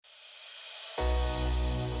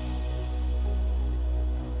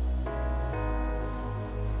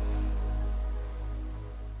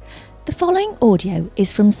following audio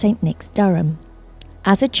is from St Nick's, Durham.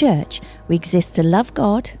 As a church, we exist to love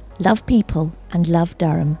God, love people and love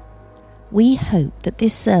Durham. We hope that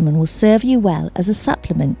this sermon will serve you well as a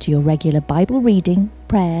supplement to your regular Bible reading,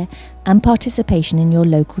 prayer and participation in your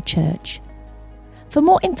local church. For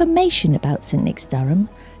more information about St Nick's, Durham,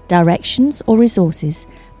 directions or resources,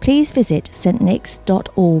 please visit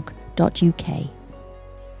stnicks.org.uk.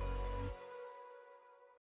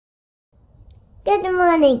 Good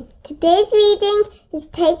morning. Today's reading is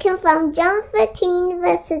taken from John 13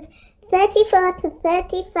 verses 34 to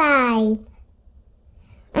 35.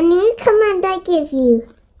 A new command I give you.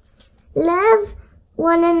 Love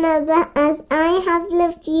one another as I have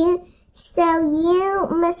loved you, so you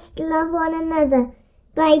must love one another.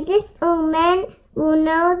 By this all men will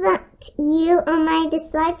know that you are my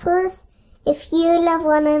disciples, if you love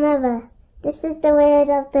one another. This is the word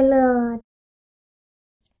of the Lord.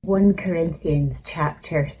 1 Corinthians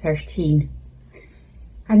chapter 13.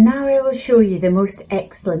 And now I will show you the most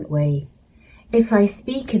excellent way. If I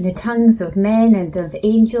speak in the tongues of men and of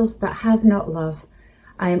angels but have not love,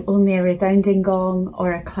 I am only a resounding gong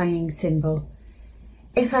or a clanging cymbal.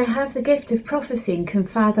 If I have the gift of prophecy and can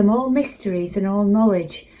fathom all mysteries and all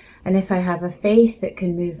knowledge, and if I have a faith that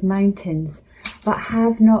can move mountains but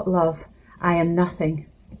have not love, I am nothing.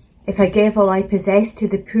 If I give all I possess to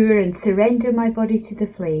the poor and surrender my body to the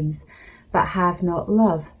flames, but have not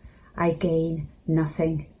love, I gain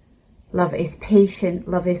nothing. Love is patient,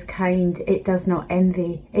 love is kind, it does not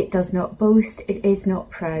envy, it does not boast, it is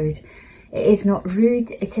not proud. It is not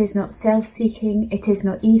rude, it is not self-seeking, it is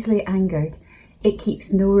not easily angered, it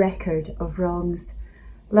keeps no record of wrongs.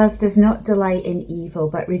 Love does not delight in evil,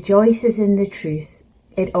 but rejoices in the truth.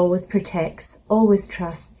 It always protects, always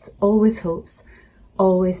trusts, always hopes,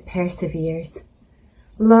 always perseveres.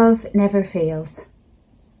 Love never fails.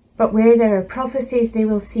 But where there are prophecies, they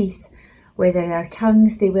will cease. Where there are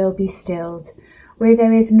tongues, they will be stilled. Where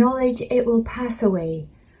there is knowledge, it will pass away.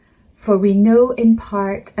 For we know in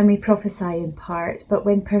part and we prophesy in part, but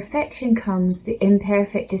when perfection comes, the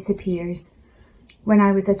imperfect disappears. When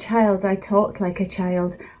I was a child, I talked like a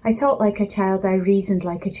child. I thought like a child, I reasoned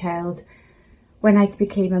like a child. When I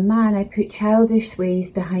became a man, I put childish ways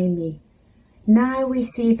behind me. Now we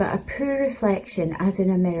see but a poor reflection as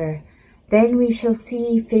in a mirror. Then we shall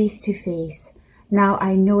see face to face. Now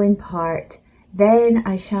I know in part. Then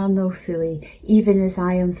I shall know fully, even as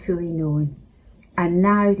I am fully known. And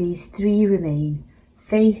now these three remain,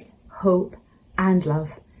 faith, hope, and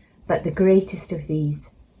love. But the greatest of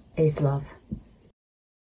these is love.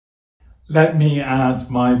 Let me add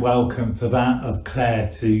my welcome to that of Claire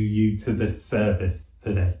to you to this service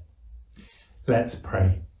today. Let's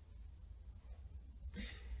pray.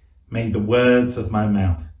 May the words of my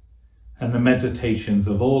mouth and the meditations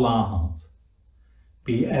of all our hearts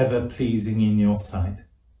be ever pleasing in your sight,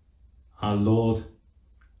 our Lord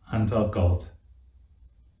and our God.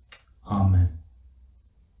 Amen.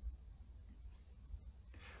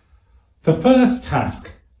 The first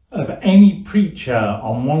task of any preacher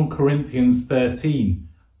on 1 Corinthians 13,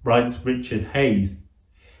 writes Richard Hayes,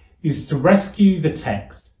 is to rescue the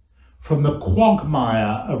text from the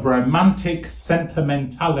quagmire of romantic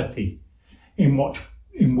sentimentality in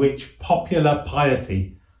which popular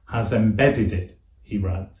piety has embedded it, he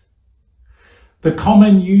writes. The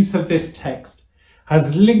common use of this text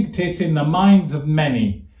has linked it in the minds of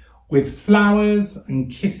many with flowers and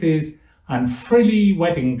kisses and frilly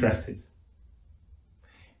wedding dresses.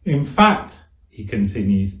 In fact, he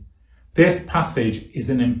continues, this passage is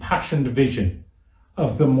an impassioned vision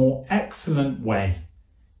of the more excellent way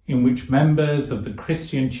in which members of the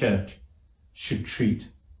Christian Church should treat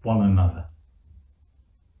one another.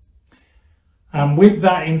 And with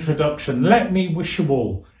that introduction, let me wish you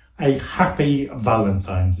all a happy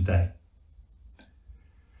Valentine's Day.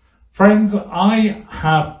 Friends, I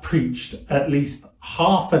have preached at least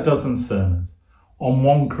half a dozen sermons on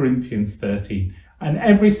 1 Corinthians 13, and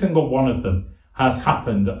every single one of them has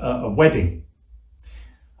happened at a wedding.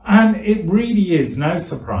 And it really is no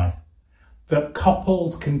surprise that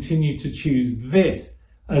couples continue to choose this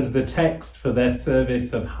as the text for their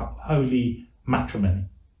service of holy matrimony.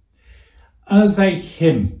 As a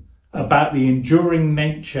hymn about the enduring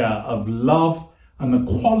nature of love and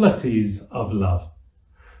the qualities of love,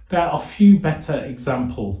 there are few better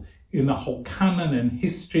examples in the whole canon and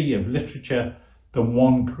history of literature than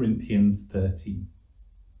 1 Corinthians 13.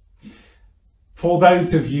 For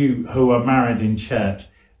those of you who are married in church,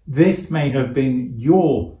 this may have been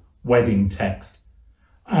your wedding text,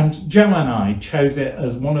 and Joe and I chose it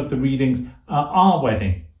as one of the readings at our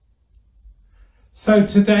wedding. So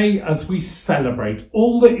today, as we celebrate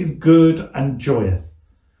all that is good and joyous,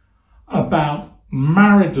 about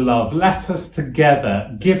married love, let us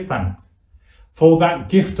together give thanks for that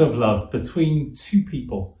gift of love between two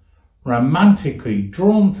people romantically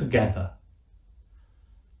drawn together,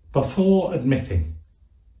 before admitting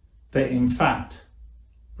that in fact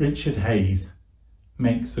Richard Hays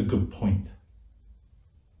makes a good point.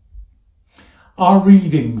 Our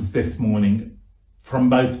readings this morning from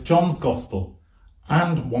both John's Gospel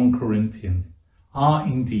and 1 Corinthians are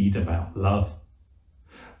indeed about love.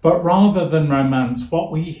 But rather than romance,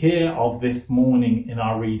 what we hear of this morning in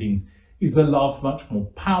our readings is a love much more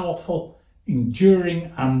powerful,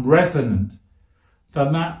 enduring and resonant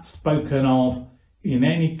than that spoken of in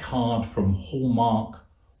any card from Hallmark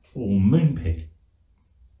or Moonpig.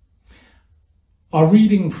 Our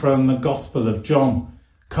reading from the Gospel of John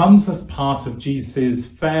comes as part of Jesus'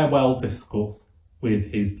 farewell discourse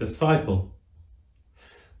with his disciples.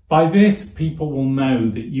 By this people will know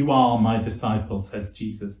that you are my disciples, says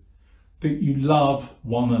Jesus, that you love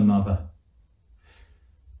one another.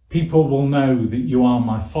 People will know that you are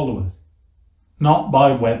my followers, not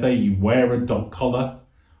by whether you wear a dog collar,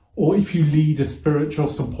 or if you lead a spiritual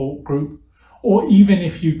support group, or even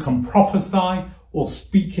if you can prophesy or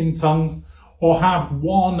speak in tongues, or have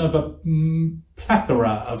one of a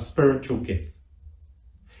plethora of spiritual gifts.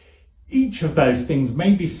 Each of those things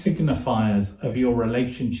may be signifiers of your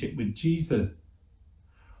relationship with Jesus,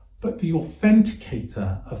 but the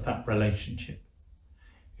authenticator of that relationship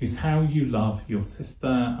is how you love your sister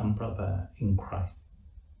and brother in Christ.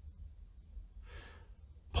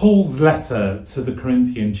 Paul's letter to the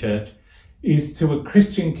Corinthian church is to a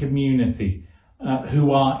Christian community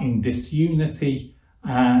who are in disunity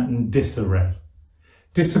and disarray.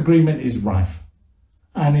 Disagreement is rife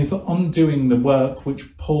and is undoing the work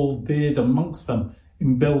which Paul did amongst them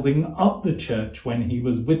in building up the church when he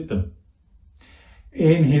was with them.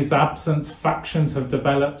 In his absence, factions have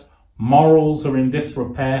developed, morals are in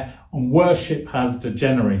disrepair, and worship has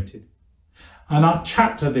degenerated. And our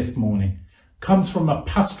chapter this morning comes from a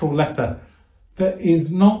pastoral letter that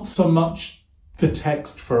is not so much the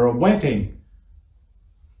text for a wedding,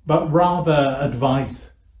 but rather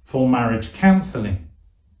advice for marriage counselling.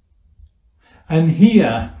 And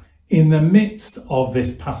here, in the midst of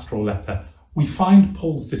this pastoral letter, we find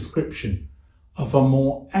Paul's description of a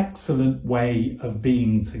more excellent way of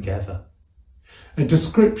being together. A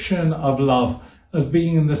description of love as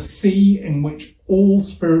being the sea in which all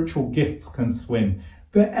spiritual gifts can swim,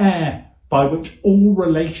 the air by which all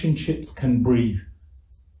relationships can breathe,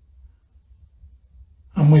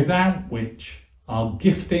 and without which our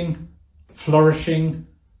gifting, flourishing,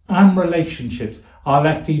 and relationships are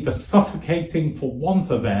left either suffocating for want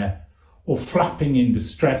of air or flapping in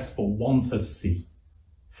distress for want of sea.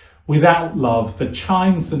 Without love, the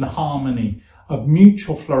chimes and harmony of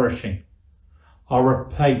mutual flourishing are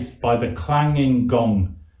replaced by the clanging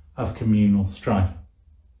gong of communal strife.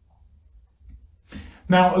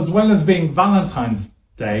 Now, as well as being Valentine's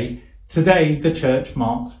Day, today the church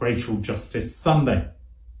marks Racial Justice Sunday.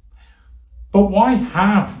 But why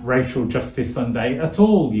have Racial Justice Sunday at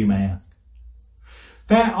all, you may ask?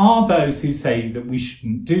 There are those who say that we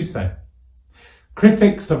shouldn't do so.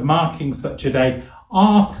 Critics of marking such a day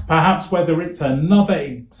ask perhaps whether it's another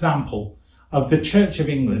example of the Church of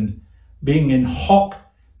England being in hock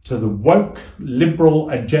to the woke liberal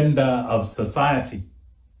agenda of society.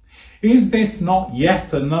 Is this not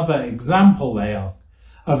yet another example, they ask,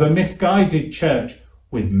 of a misguided church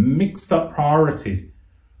with mixed up priorities,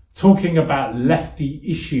 talking about lefty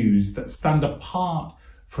issues that stand apart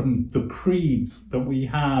from the creeds that we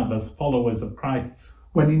have as followers of Christ,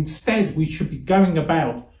 when instead we should be going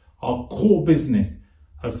about our core business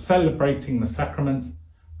of celebrating the sacraments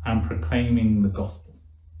and proclaiming the gospel?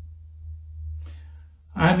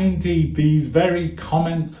 And indeed, these very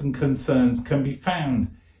comments and concerns can be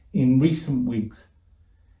found in recent weeks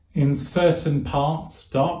in certain parts,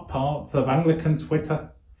 dark parts of Anglican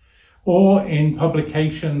Twitter, or in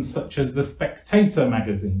publications such as The Spectator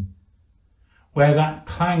magazine, where that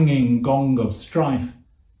clanging gong of strife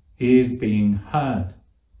is being heard.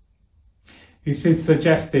 It is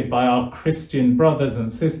suggested by our Christian brothers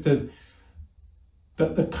and sisters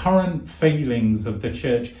that the current failings of the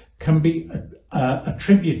church can be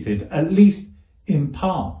attributed, at least in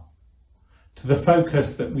part, to the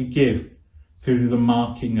focus that we give through the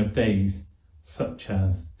marking of days such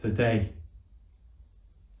as today.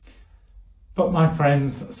 But my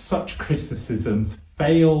friends, such criticisms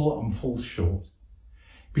fail and fall short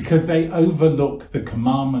because they overlook the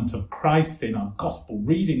commandment of Christ in our gospel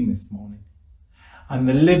reading this morning and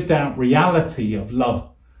the lived out reality of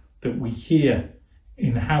love that we hear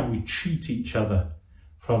in how we treat each other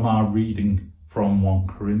from our reading from 1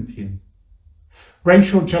 Corinthians.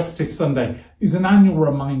 Racial Justice Sunday is an annual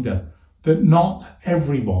reminder that not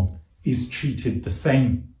everyone is treated the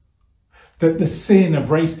same, that the sin of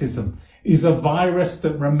racism is a virus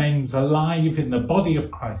that remains alive in the body of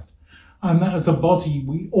Christ, and that as a body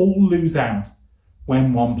we all lose out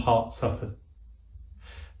when one part suffers.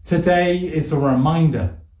 Today is a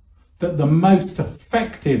reminder that the most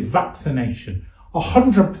effective vaccination,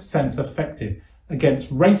 100% effective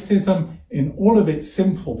against racism in all of its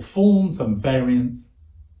sinful forms and variants,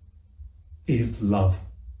 is love.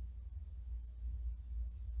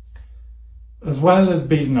 As well as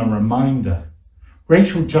being a reminder,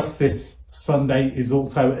 Racial Justice Sunday is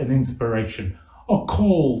also an inspiration, a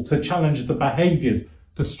call to challenge the behaviours,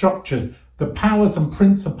 the structures, the powers and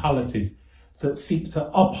principalities that seek to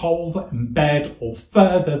uphold, embed or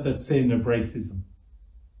further the sin of racism.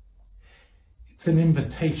 It's an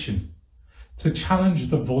invitation to challenge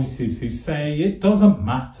the voices who say it doesn't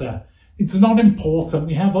matter, it's not important,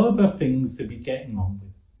 we have other things to be getting on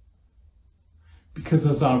with. Because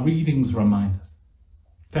as our readings remind us,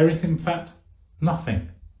 there is in fact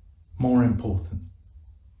nothing more important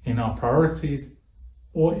in our priorities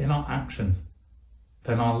or in our actions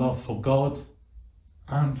than our love for God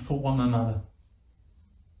and for one another.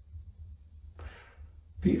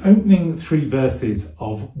 The opening 3 verses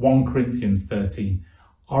of 1 Corinthians 13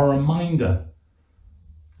 are a reminder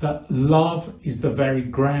that love is the very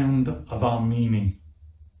ground of our meaning.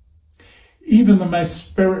 Even the most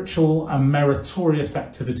spiritual and meritorious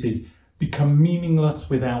activities become meaningless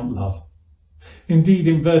without love. Indeed,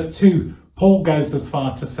 in verse 2, Paul goes as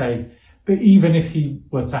far to say that even if he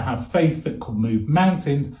were to have faith that could move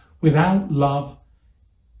mountains, without love,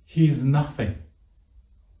 he is nothing.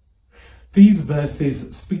 These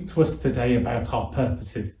verses speak to us today about our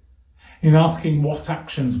purposes, in asking what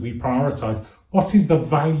actions we prioritise, what is the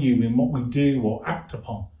value in what we do or act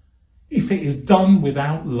upon. If it is done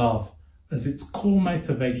without love as its core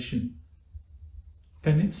motivation,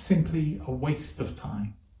 then it's simply a waste of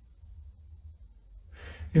time.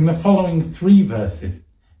 In the following 3 verses,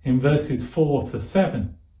 in verses 4 to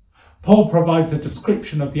 7, Paul provides a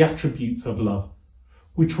description of the attributes of love,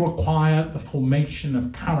 which require the formation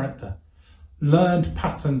of character, learned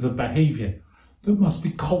patterns of behaviour that must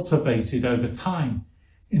be cultivated over time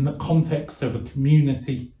in the context of a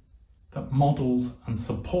community that models and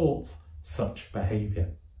supports such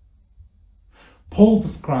behaviour. Paul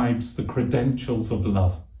describes the credentials of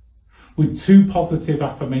love with 2 positive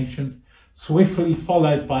affirmations, swiftly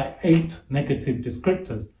followed by 8 negative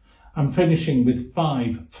descriptors, and finishing with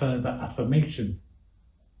 5 further affirmations.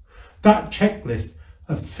 That checklist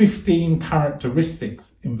of 15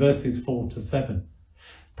 characteristics in verses 4 to 7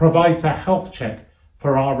 provides a health check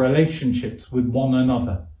for our relationships with one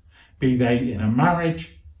another, be they in a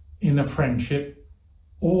marriage, in a friendship,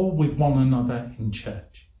 or with one another in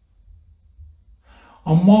church.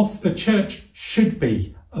 And whilst the church should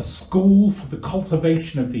be a school for the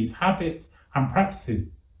cultivation of these habits and practices,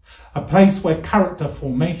 a place where character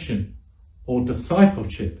formation or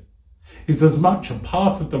discipleship is as much a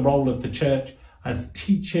part of the role of the church as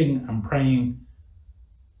teaching and praying,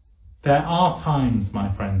 there are times, my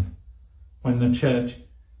friends, when the church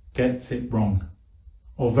gets it wrong,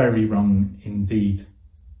 or very wrong indeed.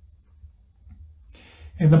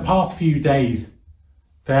 In the past few days,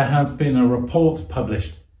 there has been a report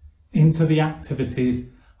published into the activities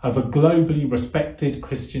of a globally respected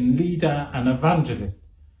Christian leader and evangelist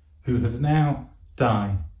who has now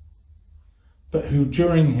died, but who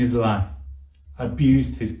during his life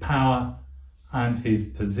abused his power and his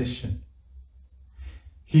position.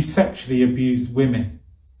 He sexually abused women,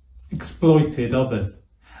 exploited others,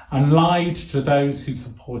 and lied to those who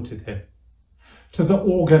supported him, to the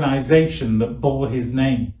organisation that bore his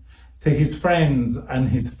name, to his friends and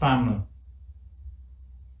his family.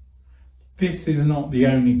 This is not the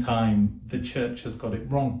only time the church has got it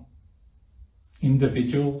wrong.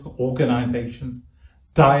 Individuals, organisations,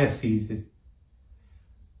 dioceses,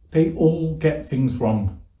 they all get things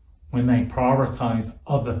wrong when they prioritise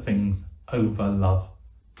other things over love.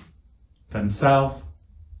 Themselves,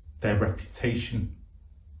 their reputation,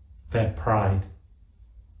 their pride.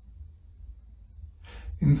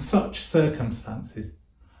 In such circumstances,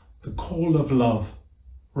 the call of love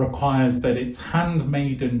requires that its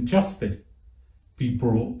handmaiden justice be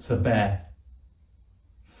brought to bear.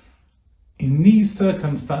 In these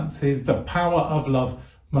circumstances, the power of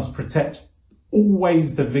love must protect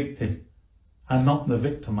always the victim and not the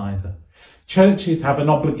victimizer. Churches have an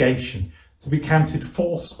obligation to be counted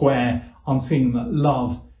foursquare on seeing that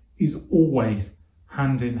love is always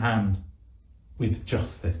hand in hand with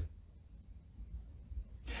justice.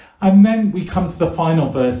 And then we come to the final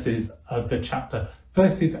verses of the chapter,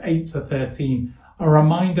 verses 8 to 13, a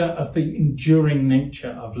reminder of the enduring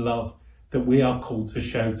nature of love that we are called to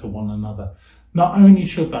show to one another. Not only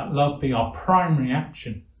should that love be our primary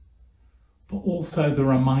action, but also the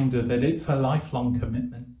reminder that it's a lifelong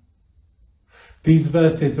commitment. These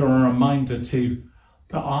verses are a reminder too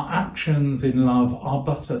that our actions in love are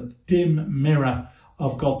but a dim mirror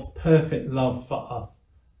of God's perfect love for us,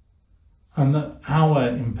 and that our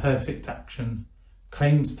imperfect actions,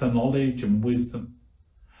 claims to knowledge and wisdom,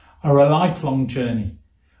 are a lifelong journey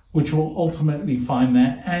which will ultimately find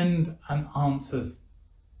their end and answers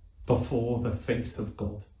before the face of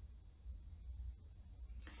God.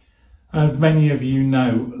 As many of you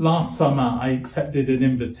know, last summer I accepted an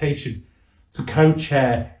invitation to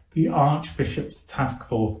co-chair the Archbishop's Task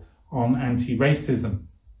Force on Anti-Racism.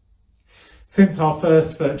 Since our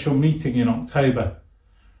first virtual meeting in October,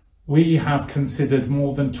 we have considered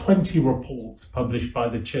more than 20 reports published by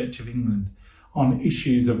the Church of England on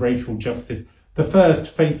issues of racial justice. The first,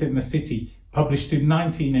 Faith in the City, published in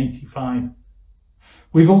 1985.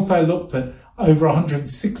 We've also looked at over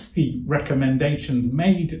 160 recommendations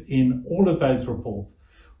made in all of those reports,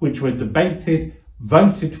 which were debated,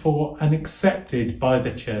 voted for and accepted by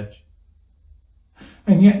the Church.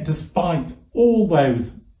 And yet, despite all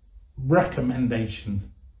those recommendations,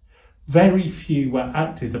 very few were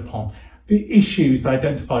acted upon. The issues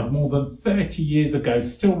identified more than 30 years ago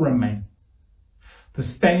still remain. The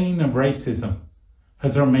stain of racism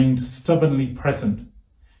has remained stubbornly present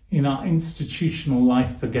in our institutional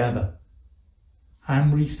life together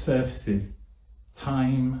and resurfaces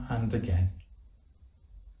time and again.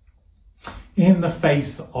 In the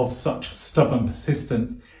face of such stubborn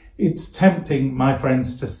persistence, it's tempting, my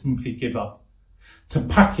friends, to simply give up, to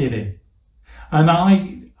pack it in. And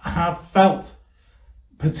I have felt,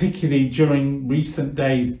 particularly during recent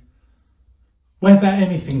days, whether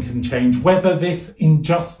anything can change, whether this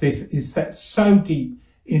injustice is set so deep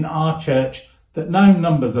in our church that no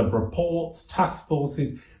numbers of reports, task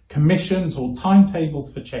forces, commissions or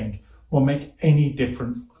timetables for change will make any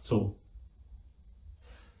difference at all.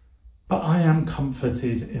 But I am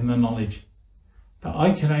comforted in the knowledge that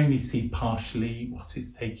I can only see partially what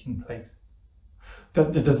is taking place,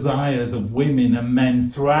 that the desires of women and men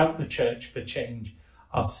throughout the church for change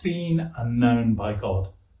are seen and known by God,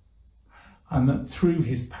 and that through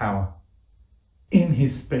his power, in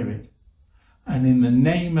his Spirit, and in the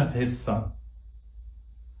name of his Son,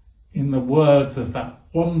 in the words of that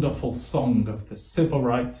wonderful song of the civil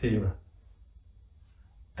rights era,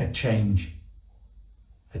 a change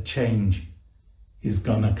is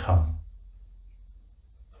gonna come.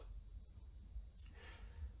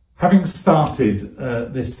 Having started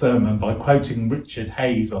this sermon by quoting Richard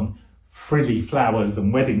Hayes on frilly flowers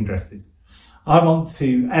and wedding dresses, I want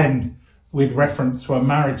to end with reference to a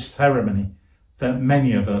marriage ceremony that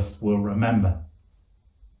many of us will remember.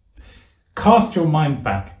 Cast your mind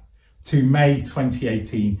back to May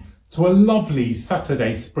 2018, to a lovely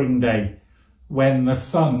Saturday spring day when the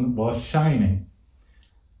sun was shining.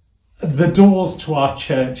 The doors to our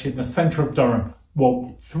church in the centre of Durham were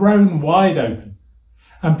thrown wide open,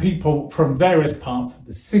 and people from various parts of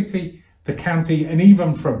the city, the county, and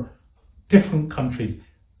even from different countries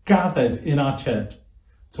gathered in our church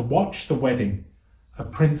to watch the wedding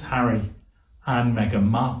of Prince Harry and Meghan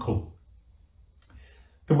Markle.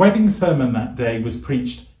 The wedding sermon that day was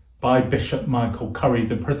preached by Bishop Michael Curry,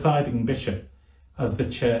 the presiding bishop of the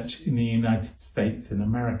church in the United States in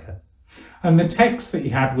America. And the text that he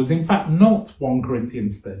had was in fact not 1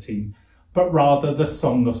 Corinthians 13, but rather the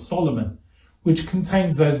Song of Solomon, which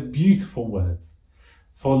contains those beautiful words.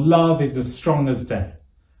 For love is as strong as death,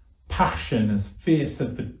 passion as fierce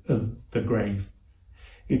as the grave.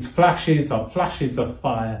 Its flashes are flashes of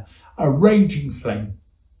fire, a raging flame.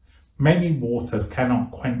 Many waters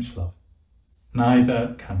cannot quench love,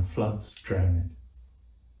 neither can floods drown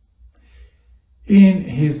it. In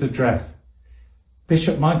his address,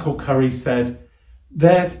 Bishop Michael Curry said,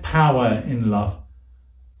 "There's power in love.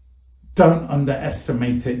 Don't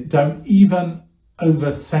underestimate it. Don't even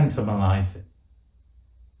over-sentimentalize it.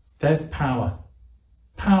 There's power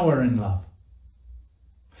in love."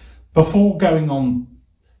 Before going on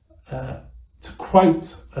to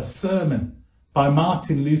quote a sermon by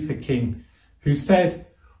Martin Luther King, who said,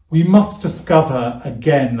 "We must discover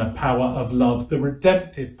again the power of love, the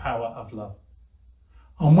redemptive power of love.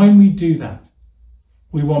 And when we do that,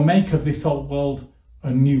 we will make of this old world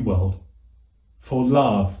a new world, for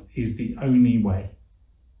love is the only way."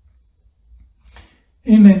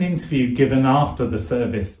 In an interview given after the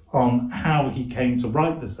service on how he came to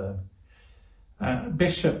write the sermon,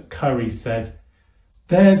 Bishop Curry said,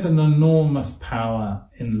 There's an enormous power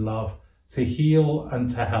in love to heal and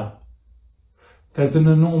to help. There's an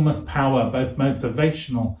enormous power, both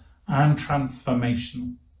motivational and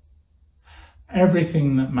transformational.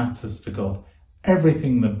 Everything that matters to God,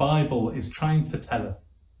 everything the Bible is trying to tell us,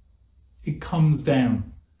 it comes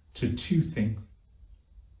down to two things: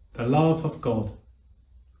 the love of God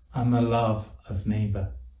and the love of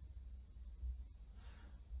neighbour.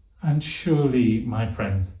 And surely, my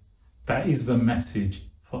friends, that is the message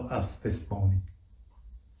for us this morning.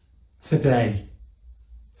 Today,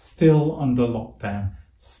 still under lockdown,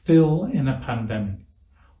 still in a pandemic,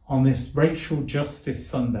 on this Racial Justice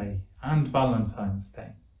Sunday and Valentine's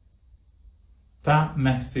Day, that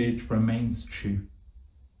message remains true.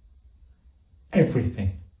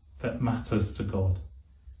 Everything that matters to God,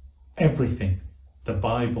 everything the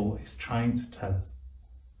Bible is trying to tell us,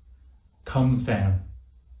 comes down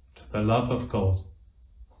to the love of God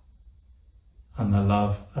and the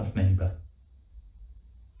love of neighbour.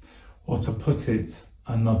 Or to put it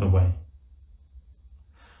another way,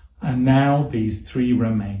 and now these three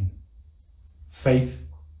remain: faith,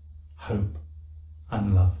 hope,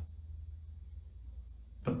 and love.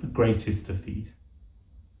 But the greatest of these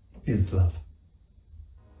is love.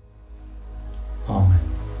 Amen.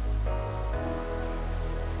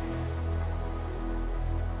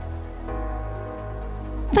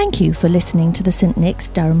 Thank you for listening to the St Nick's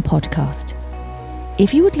Durham podcast.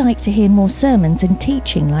 If you would like to hear more sermons and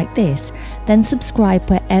teaching like this, then subscribe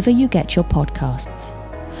wherever you get your podcasts.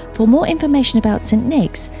 For more information about St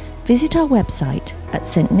Nick's, visit our website at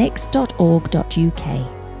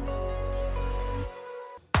stnicks.org.uk.